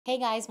Hey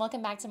guys,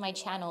 welcome back to my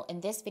channel. In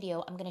this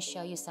video, I'm gonna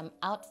show you some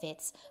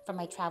outfits from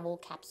my travel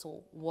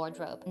capsule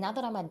wardrobe. Now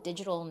that I'm a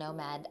digital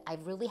nomad,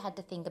 I've really had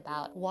to think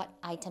about what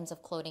items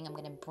of clothing I'm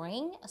gonna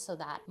bring so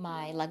that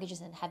my luggage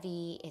isn't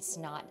heavy, it's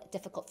not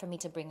difficult for me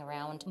to bring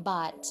around,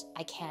 but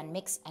I can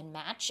mix and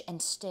match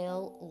and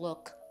still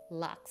look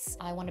luxe.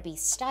 I want to be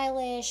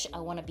stylish, I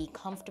want to be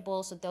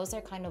comfortable. So those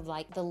are kind of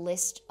like the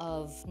list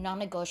of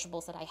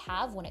non-negotiables that I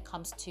have when it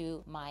comes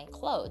to my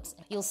clothes.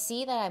 You'll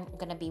see that I'm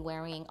going to be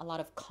wearing a lot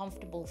of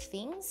comfortable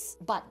things,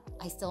 but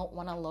I still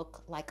want to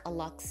look like a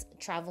luxe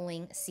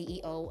traveling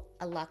CEO,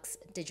 a luxe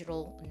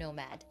digital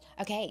nomad.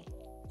 Okay,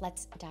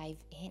 let's dive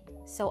in.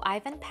 So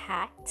I've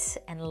unpacked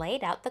and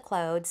laid out the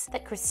clothes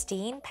that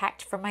Christine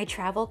packed for my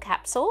travel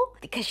capsule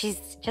because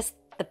she's just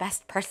the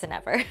best person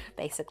ever,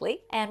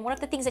 basically. And one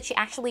of the things that she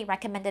actually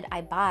recommended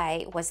I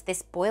buy was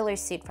this boiler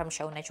suit from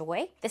Shona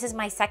Joy. This is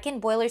my second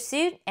boiler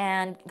suit,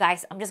 and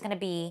guys, I'm just gonna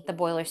be the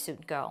boiler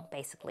suit girl,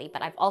 basically.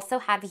 But I've also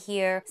have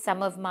here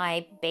some of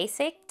my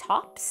basic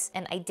tops,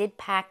 and I did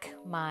pack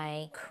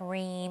my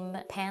cream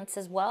pants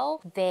as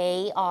well.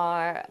 They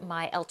are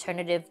my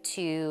alternative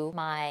to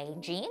my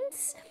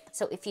jeans.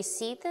 So if you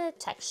see the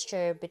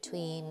texture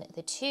between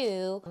the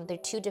two, they're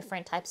two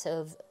different types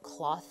of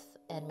cloth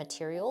and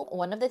material.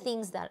 One of the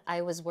things that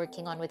I was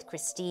working on with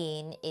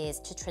Christine is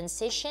to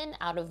transition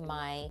out of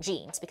my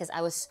jeans because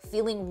I was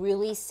feeling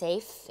really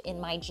safe in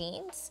my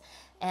jeans,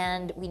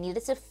 and we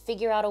needed to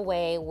figure out a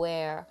way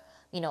where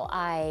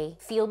I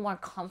feel more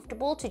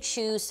comfortable to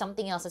choose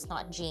something else that's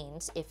not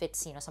jeans if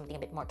it's, something a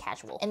bit more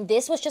casual. And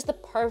this was just the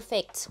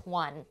perfect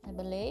one. I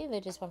believe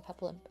it is from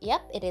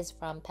it is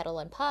from Petal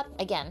and Pup.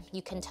 Again,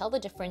 you can tell the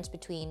difference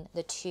between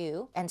the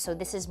two. And so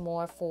this is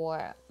more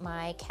for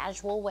my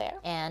casual wear,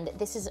 and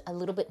this is a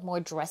little bit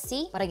more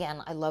dressy. But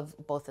again, I love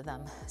both of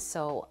them.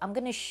 So I'm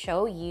gonna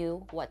show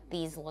you what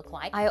these look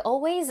like. I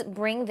always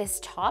bring this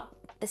top.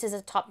 This is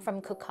a top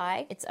from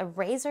Kukai. It's a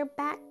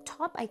razorback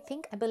top, I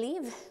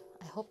believe.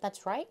 I hope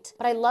that's right.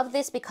 But I love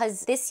this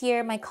because this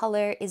year my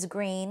color is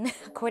green,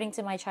 according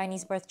to my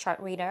Chinese birth chart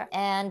reader.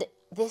 And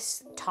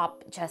this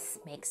top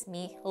just makes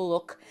me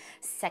look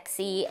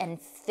sexy and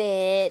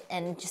fit,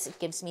 and just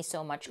gives me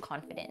so much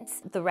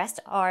confidence. The rest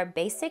are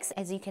basics.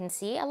 As you can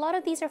see, a lot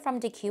of these are from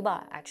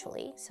Decuba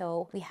actually.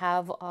 So we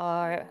have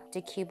our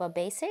Decuba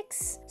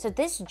basics. So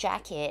this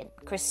jacket,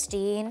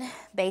 Christine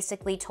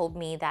basically told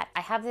me that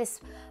I have this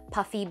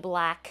puffy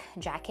black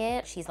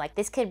jacket. She's like,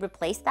 this could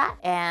replace that,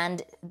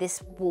 and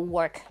this will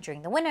work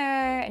during the winter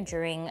and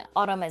during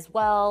autumn as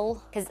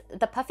well. Because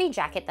the puffy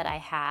jacket that I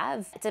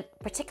have, it's a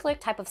particular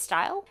type of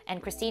style,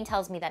 and Christine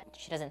tells me that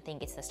she doesn't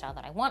think it's the style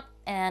that I want,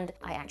 and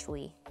I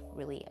actually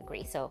really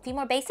agree. So a few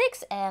more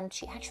basics, and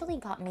she actually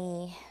got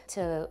me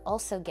to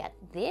also get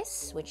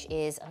this, which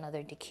is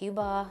another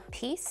Decuba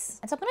piece.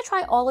 And so I'm gonna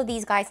try all of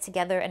these guys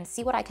together and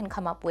see what I can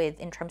come up with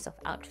in terms of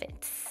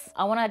outfits.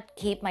 I wanna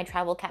keep my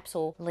travel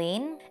capsule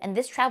lean, and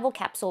this travel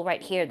capsule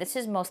right here, this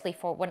is mostly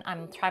for when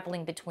I'm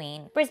traveling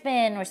between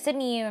Brisbane or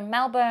Sydney or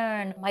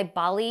Melbourne. My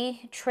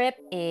Bali trip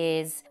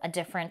is a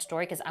different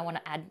story because I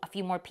wanna add a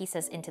few more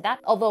pieces into that,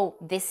 although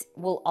this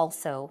will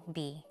also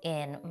be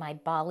in my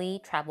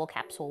Bali travel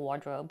capsule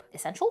wardrobe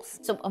essentials.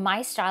 So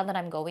my style that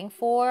I'm going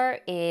for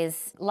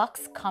is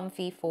luxe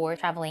comfy for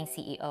traveling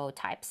CEO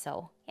type.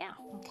 So yeah.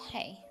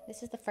 Okay,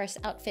 this is the first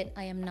outfit.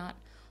 I am not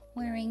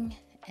wearing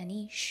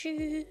any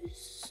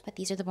shoes, but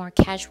these are the more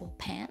casual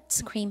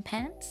pants, cream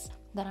pants,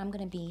 that I'm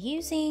gonna be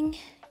using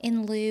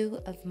in lieu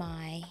of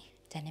my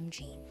denim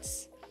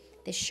jeans.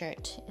 This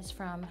shirt is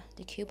from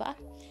Decuba.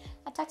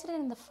 I tucked it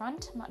in the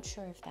front. I'm not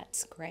sure if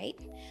that's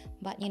great,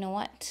 but you know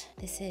what?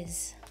 This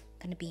is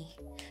gonna be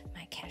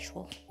my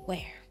casual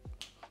wear.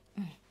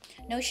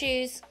 No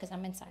shoes, because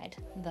I'm inside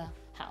the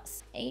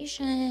house.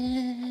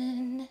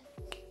 Asian.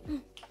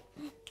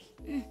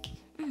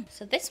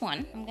 So this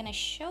one, I'm gonna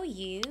show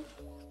you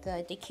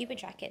the Decuba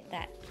jacket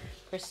that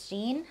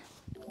Christine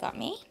got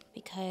me,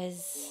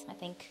 because I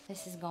think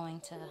this is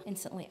going to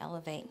instantly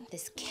elevate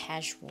this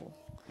casual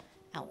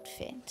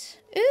outfit.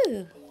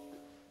 Ooh,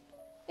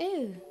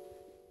 ooh,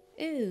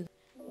 ooh.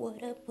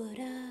 What up, what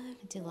up?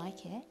 I do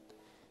like it.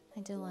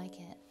 I do like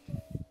it.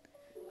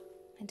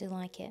 I do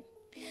like it.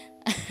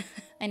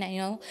 And I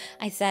know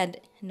I said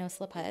no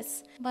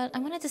slippers, but I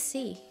wanted to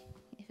see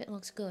if it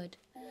looks good.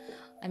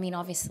 I mean,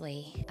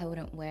 obviously, I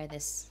wouldn't wear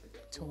this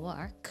to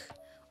work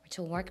or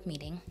to a work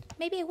meeting.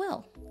 Maybe I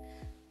will.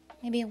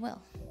 Maybe I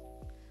will.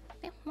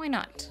 Yeah, why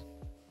not?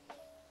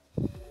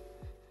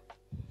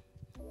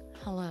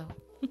 Hello.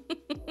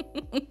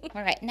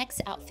 All right,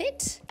 next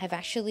outfit. I've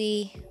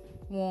actually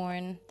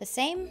worn the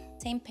same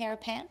pair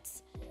of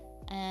pants,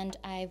 and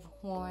I've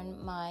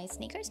worn my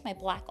sneakers, my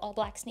all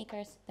black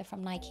sneakers. They're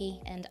from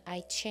Nike, and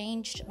I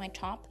changed my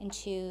top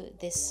into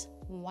this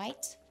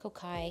white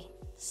Kokai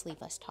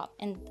sleeveless top.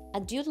 And I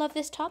do love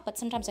this top, but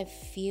sometimes I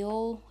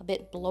feel a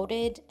bit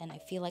bloated, and I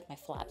feel like my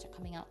flaps are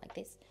coming out like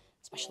this,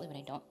 especially when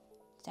I don't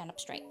stand up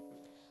straight.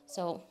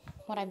 So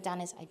what I've done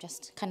is I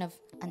just kind of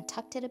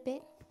untucked it a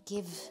bit,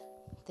 give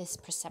this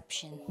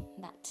perception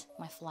that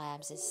my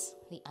flabs is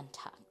the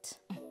untucked.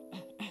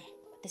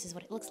 this is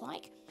what it looks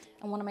like.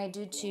 And what I'm gonna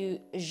do to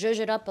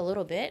zhuzh it up a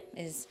little bit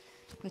is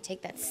I'm gonna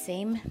take that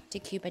same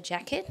Decuba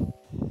jacket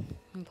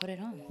and put it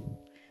on.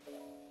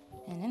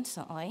 And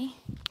instantly,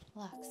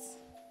 luxe,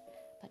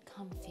 but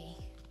comfy.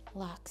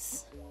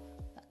 Luxe,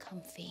 but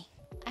comfy.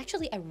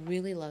 Actually, I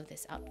really love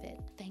this outfit.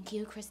 Thank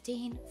you,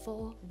 Christine,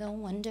 for the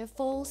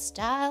wonderful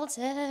style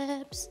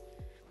tips.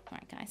 All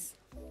right, guys,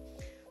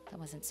 that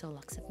wasn't so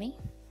luxe of me,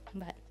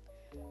 but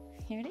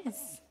here it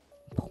is.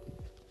 Boom.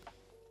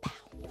 Pow.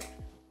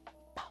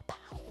 Pow,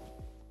 pow.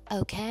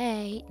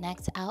 Okay,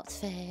 next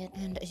outfit.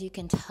 And as you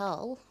can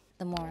tell,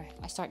 the more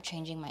I start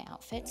changing my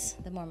outfits,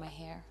 the more my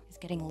hair is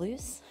getting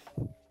loose.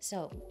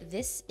 So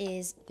this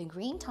is the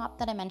green top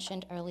that I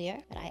mentioned earlier,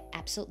 but I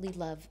absolutely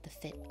love the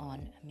fit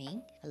on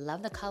me. I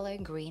love the color.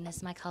 Green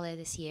is my color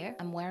this year.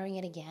 I'm wearing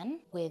it again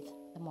with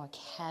the more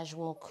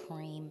casual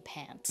cream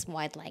pants,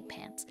 wide leg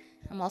pants.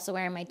 I'm also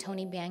wearing my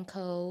Tony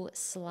Bianco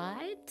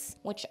slides,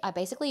 which I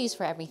basically use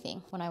for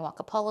everything. When I walk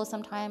a polo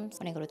sometimes,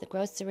 when I go to the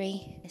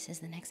grocery. This is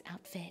the next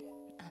outfit.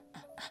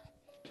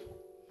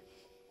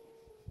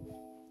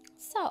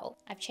 So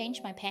I've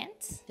changed my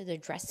pants to the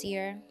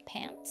dressier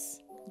pants.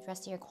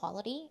 Dressier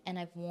quality, and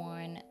I've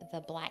worn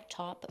the black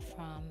top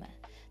from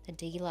the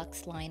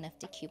deluxe line of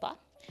Decuba.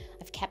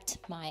 I've kept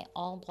my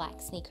all black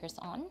sneakers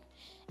on,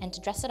 and to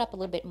dress it up a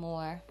little bit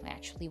more, I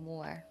actually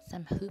wore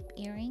some hoop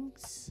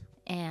earrings,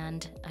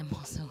 and I'm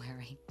also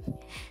wearing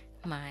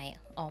my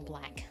all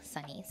black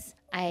sunnies.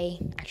 I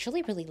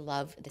actually really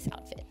love this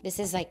outfit. This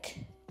is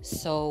like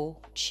so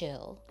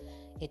chill.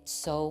 It's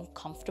so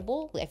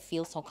comfortable. I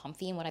feel so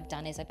comfy, and what I've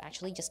done is I've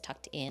actually just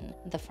tucked in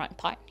the front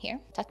part here,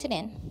 tucked it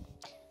in.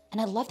 And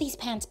I love these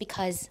pants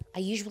because I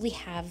usually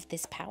have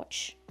this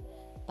pouch,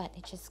 but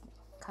it just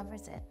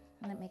covers it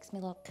and it makes me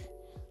look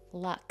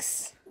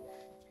luxe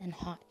and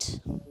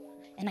hot.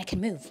 And I can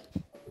move.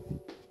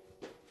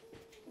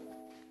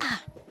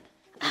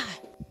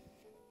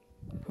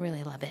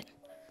 Really love it.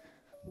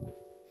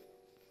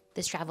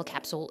 This travel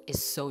capsule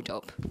is so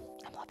dope.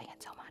 I'm loving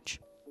it so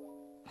much.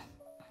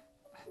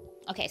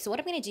 Okay, so what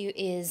I'm gonna do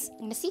is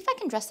I'm gonna see if I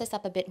can dress this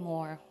up a bit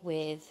more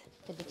with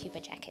the Decuba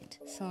jacket.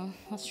 So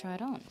let's try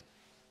it on.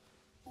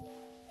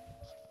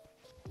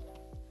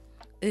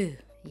 Ooh,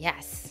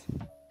 yes.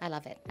 I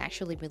love it. I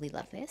actually really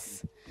love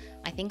this.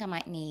 I think I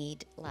might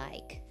need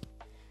like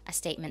a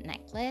statement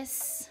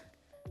necklace.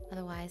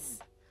 Otherwise,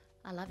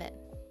 I love it.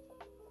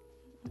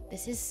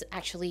 This is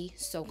actually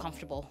so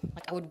comfortable.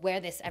 Like I would wear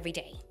this every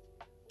day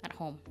at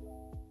home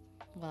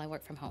while I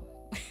work from home.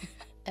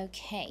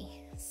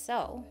 Okay,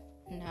 so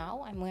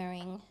now I'm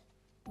wearing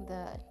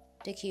the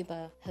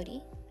Decuba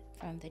hoodie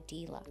from the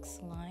Deluxe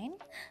line.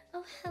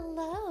 Oh,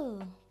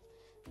 hello.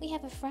 We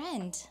have a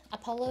friend.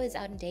 Apollo is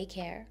out in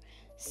daycare.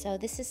 So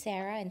this is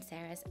Sarah, and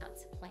Sarah's out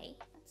to play.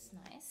 That's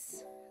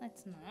nice.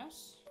 That's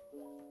nice.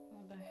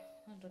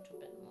 A little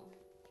bit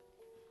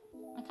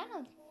more. I kind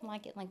of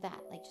like it like that.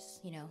 Like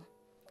just, you know,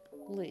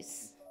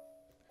 loose.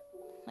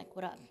 Like,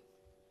 what up?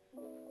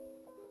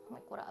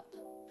 Like, what up?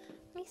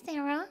 Hey,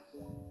 Sarah.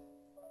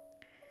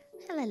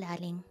 Hello,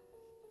 darling.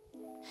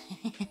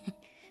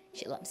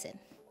 She loves it.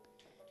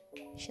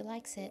 She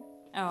likes it.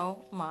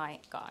 Oh my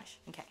gosh.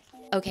 Okay.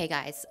 Okay,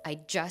 guys, I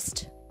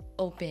just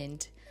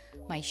opened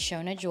my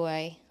Shona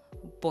Joy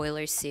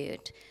boiler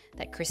suit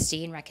that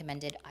Christine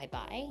recommended I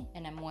buy,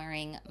 and I'm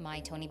wearing my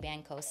Tony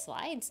Bianco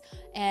slides,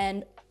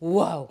 and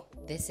whoa,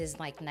 this is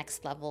like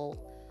next level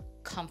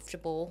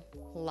comfortable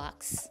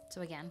luxe.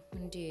 So again, I'm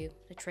gonna do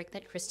the trick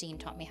that Christine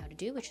taught me how to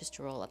do, which is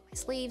to roll up my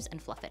sleeves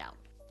and fluff it out.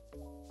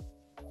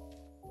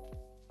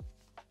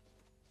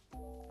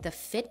 The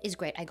fit is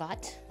great. I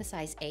got the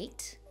size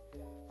 8.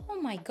 Oh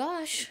my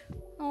gosh.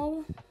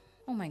 Oh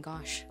my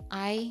gosh.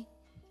 I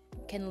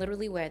can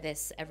literally wear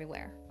this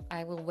everywhere.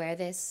 I will wear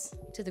this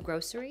to the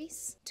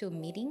groceries, to a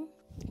meeting,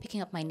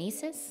 picking up my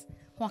nieces,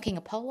 walking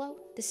a polo.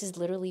 This is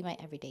literally my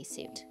everyday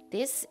suit.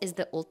 This is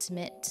the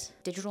ultimate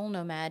digital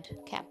nomad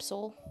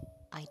capsule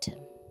item.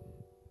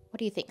 What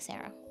do you think,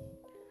 Sarah?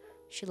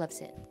 She loves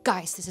it.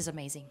 Guys, this is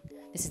amazing.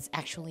 This is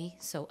actually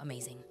so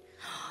amazing.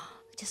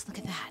 Just look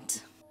at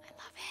that. I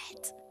love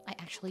it. I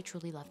actually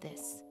truly love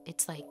this.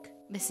 It's like,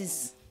 this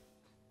is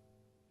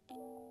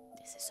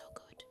so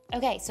good.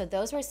 Okay, so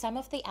those were some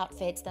of the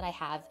outfits that I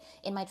have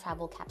in my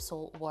travel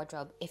capsule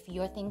wardrobe. If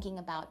you're thinking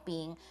about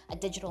being a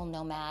digital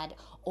nomad,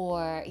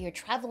 or you're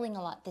traveling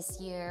a lot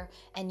this year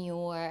and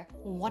you're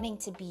wanting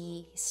to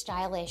be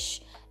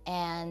stylish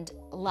and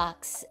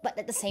luxe, but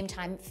at the same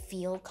time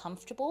feel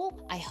comfortable,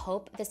 I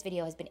hope this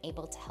video has been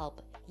able to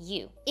help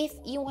you. If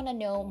you want to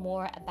know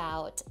more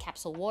about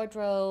capsule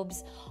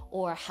wardrobes,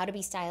 or how to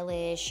be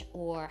stylish,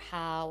 or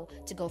how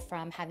to go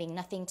from having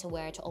nothing to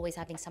wear to always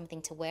having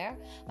something to wear,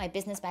 my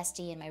business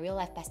bestie and my real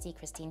life bestie,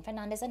 Christine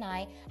Fernandez, and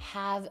I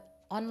have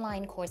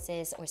online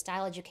courses or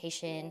style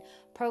education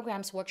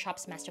programs,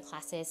 workshops,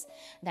 masterclasses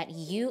that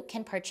you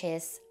can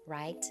purchase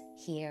right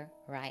here,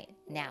 right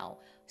now.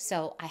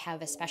 So I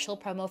have a special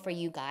promo for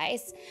you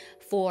guys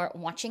for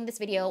watching this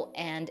video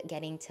and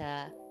getting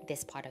to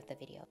this part of the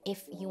video.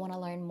 If you want to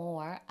learn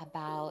more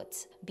about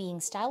being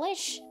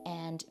stylish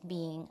and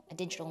being a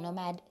digital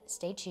nomad,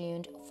 stay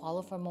tuned,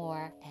 follow for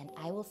more, and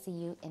I will see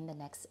you in the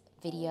next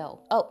video.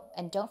 Oh,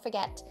 and don't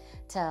forget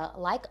to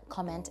like,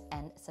 comment,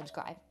 and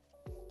subscribe.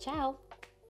 Ciao.